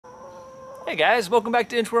Hey guys, welcome back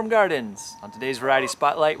to Inchworm Gardens. On today's Variety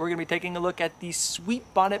Spotlight, we're going to be taking a look at the sweet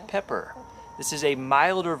bonnet pepper. This is a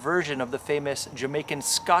milder version of the famous Jamaican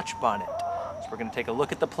Scotch bonnet. So we're going to take a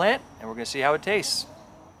look at the plant and we're going to see how it tastes.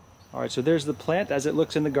 Alright, so there's the plant as it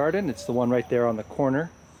looks in the garden. It's the one right there on the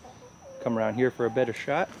corner. Come around here for a better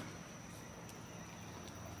shot.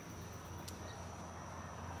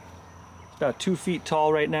 It's about 2 feet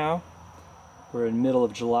tall right now. We're in the middle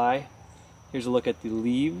of July. Here's a look at the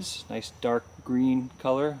leaves. Nice dark green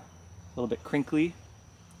color, a little bit crinkly.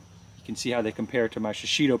 You can see how they compare to my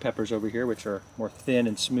shishito peppers over here, which are more thin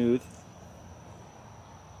and smooth.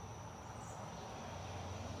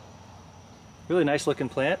 Really nice looking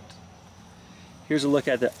plant. Here's a look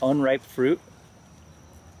at the unripe fruit.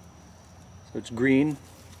 So it's green.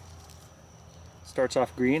 Starts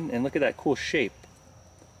off green, and look at that cool shape.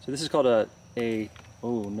 So this is called oh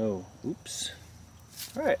no, oops.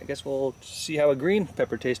 Alright, I guess we'll see how a green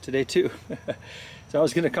pepper tastes today too. So I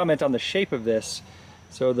was going to comment on the shape of this.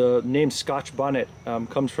 So the name Scotch Bonnet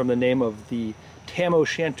comes from the name of the tam o'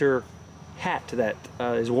 shanter hat that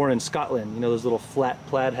is worn in Scotland. You know, those little flat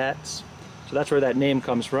plaid hats? So that's where that name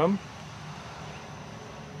comes from.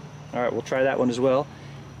 Alright, we'll try that one as well.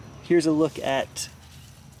 Here's a look at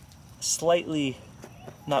slightly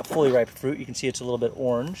not fully ripe fruit. You can see it's a little bit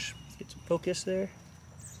orange. Let's get some focus there.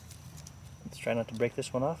 Let's try not to break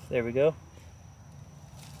this one off. There we go.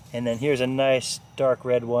 And then here's a nice dark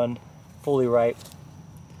red one, fully ripe.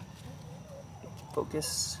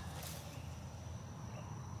 Focus.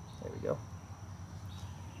 There we go.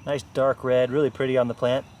 Nice dark red, really pretty on the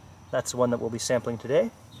plant. That's the one that we'll be sampling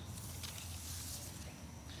today.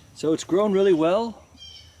 So it's grown really well.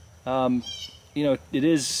 You know, it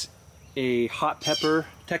is a hot pepper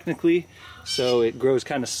technically, so it grows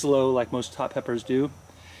kind of slow like most hot peppers do.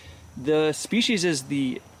 The species is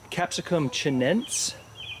the Capsicum chinense,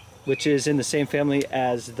 which is in the same family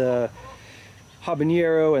as the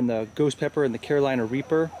habanero and the ghost pepper and the Carolina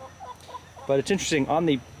Reaper. But it's interesting, on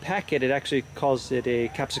the packet it actually calls it a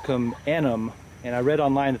Capsicum annum, and I read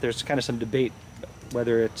online that there's kind of some debate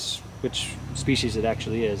whether it's which species it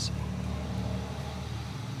actually is.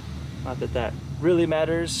 Not that that really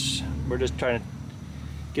matters. We're just trying to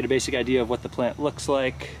get a basic idea of what the plant looks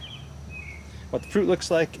like, what the fruit looks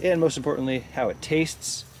like, and most importantly, how it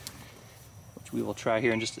tastes, which we will try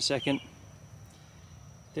here in just a second.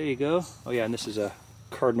 There you go. Oh yeah, and this is a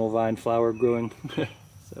cardinal vine flower growing,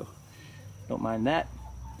 so don't mind that.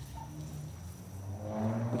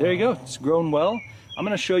 But there you go, it's grown well. I'm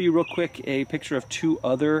going to show you real quick a picture of 2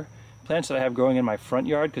 other plants that I have growing in my front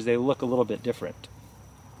yard because they look a little bit different.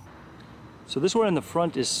 So this one in the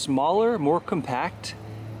front is smaller, more compact,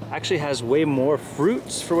 actually has way more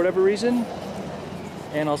fruits for whatever reason,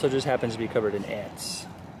 and also just happens to be covered in ants.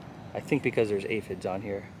 I think because there's aphids on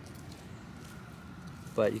here.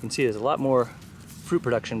 But you can see there's a lot more fruit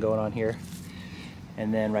production going on here.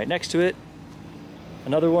 And then right next to it,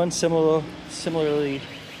 another one similarly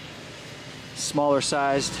smaller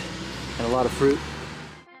sized and a lot of fruit.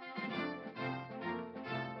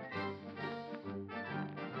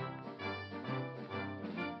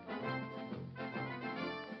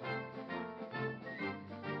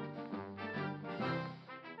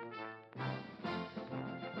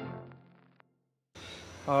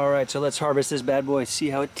 Alright, so let's harvest this bad boy, see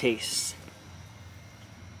how it tastes.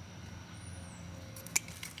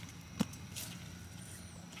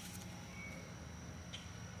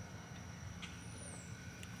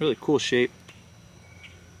 Really cool shape.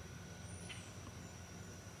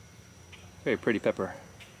 Very pretty pepper.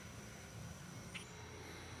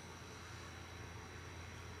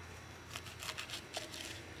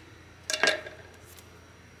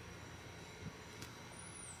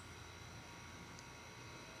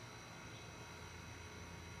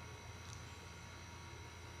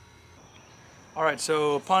 Alright,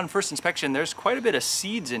 so upon first inspection, there's quite a bit of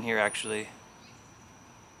seeds in here actually.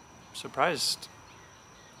 I'm surprised.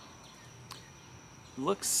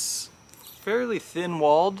 Looks fairly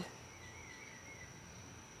thin-walled.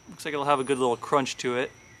 Looks like it'll have a good little crunch to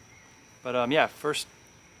it. But yeah, first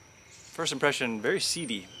impression, very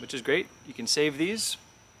seedy, which is great. You can save these.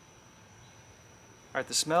 Alright,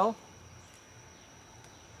 the smell.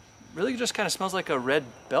 Really just kind of smells like a red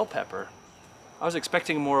bell pepper. I was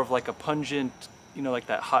expecting more of like a pungent, you know, like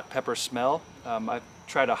that hot pepper smell. I've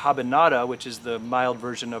tried a habanada, which is the mild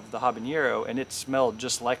version of the habanero, and it smelled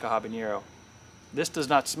just like a habanero. This does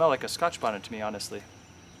not smell like a Scotch bonnet to me, honestly.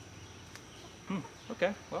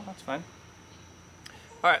 Okay, well, that's fine.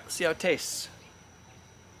 Alright, let's see how it tastes.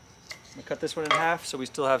 I'm going to cut this one in half so we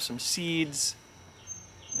still have some seeds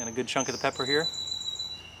and a good chunk of the pepper here.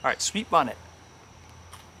 Alright, sweet bonnet.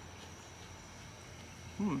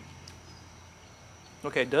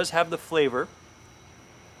 Okay, it does have the flavor.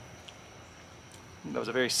 That was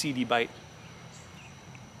a very seedy bite.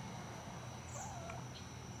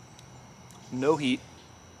 No heat.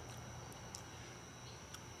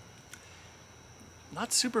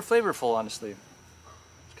 Not super flavorful, honestly. I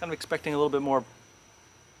was kind of expecting a little bit more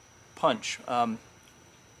punch.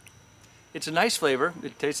 It's a nice flavor.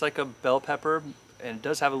 It tastes like a bell pepper, and it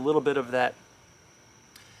does have a little bit of that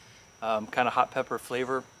kind of hot pepper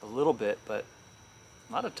flavor, a little bit, but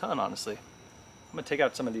not a ton, honestly. I'm gonna take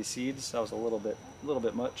out some of these seeds. That was a little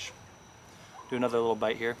bit much. Do another little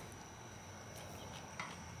bite here.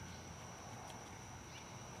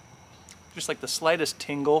 Just like the slightest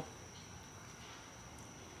tingle,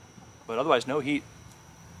 but otherwise no heat.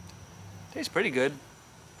 Tastes pretty good.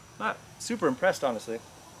 Not super impressed, honestly.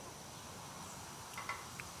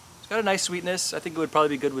 It's got a nice sweetness. I think it would probably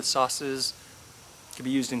be good with sauces. Could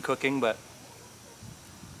be used in cooking, but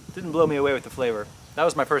it didn't blow me away with the flavor. That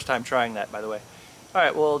was my first time trying that, by the way. All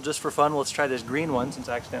right, well, just for fun, let's try this green one since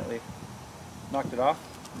I accidentally knocked it off.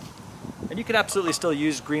 And you can absolutely still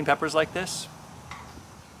use green peppers like this,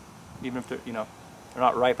 even if they're, you know, they're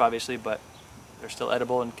not ripe, obviously, but they're still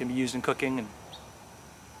edible and can be used in cooking. And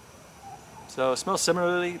so it smells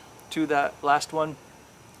similarly to that last one,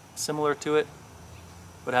 similar to it,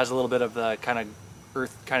 but has a little bit of the kind of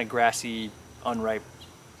earth, kind of grassy, unripe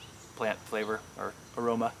plant flavor or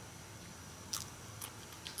aroma.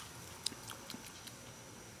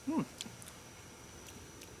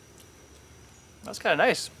 That's kind of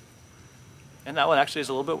nice. And that one actually is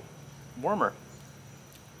a little bit warmer.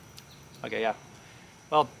 Okay, yeah.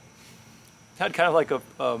 Well, it had kind of like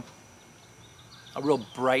a real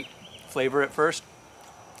bright flavor at first.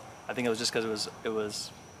 I think it was just because it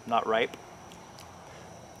was not ripe.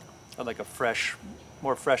 It had like a fresh,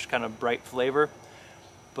 more fresh kind of bright flavor,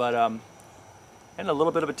 but and a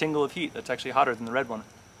little bit of a tingle of heat. That's actually hotter than the red one.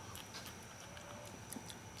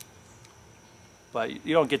 But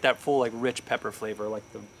you don't get that full, like, rich pepper flavor like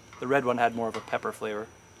the red one had more of a pepper flavor.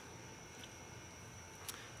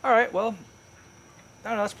 All right, well, I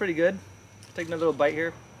don't know, that's pretty good. Take another little bite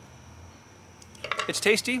here. It's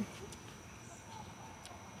tasty.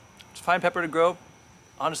 It's fine pepper to grow.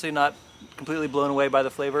 Honestly, not completely blown away by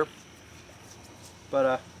the flavor,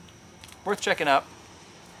 but worth checking out.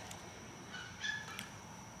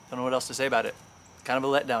 Don't know what else to say about it. Kind of a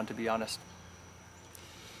letdown, to be honest.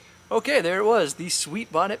 Okay, there it was, the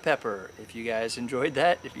sweet bonnet pepper. If you guys enjoyed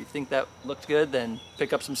that, if you think that looked good, then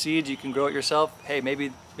pick up some seeds. You can grow it yourself. Hey,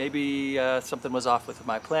 maybe something was off with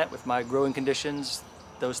my plant, with my growing conditions.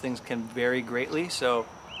 Those things can vary greatly, so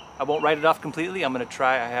I won't write it off completely. I'm gonna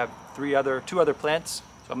try. I have two other plants,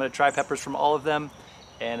 so I'm gonna try peppers from all of them.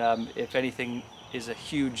 And if anything is a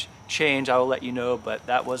huge change, I will let you know. But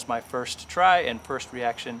that was my first try and first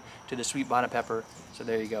reaction to the sweet bonnet pepper. So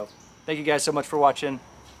there you go. Thank you guys so much for watching.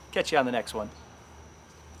 Catch you on the next one.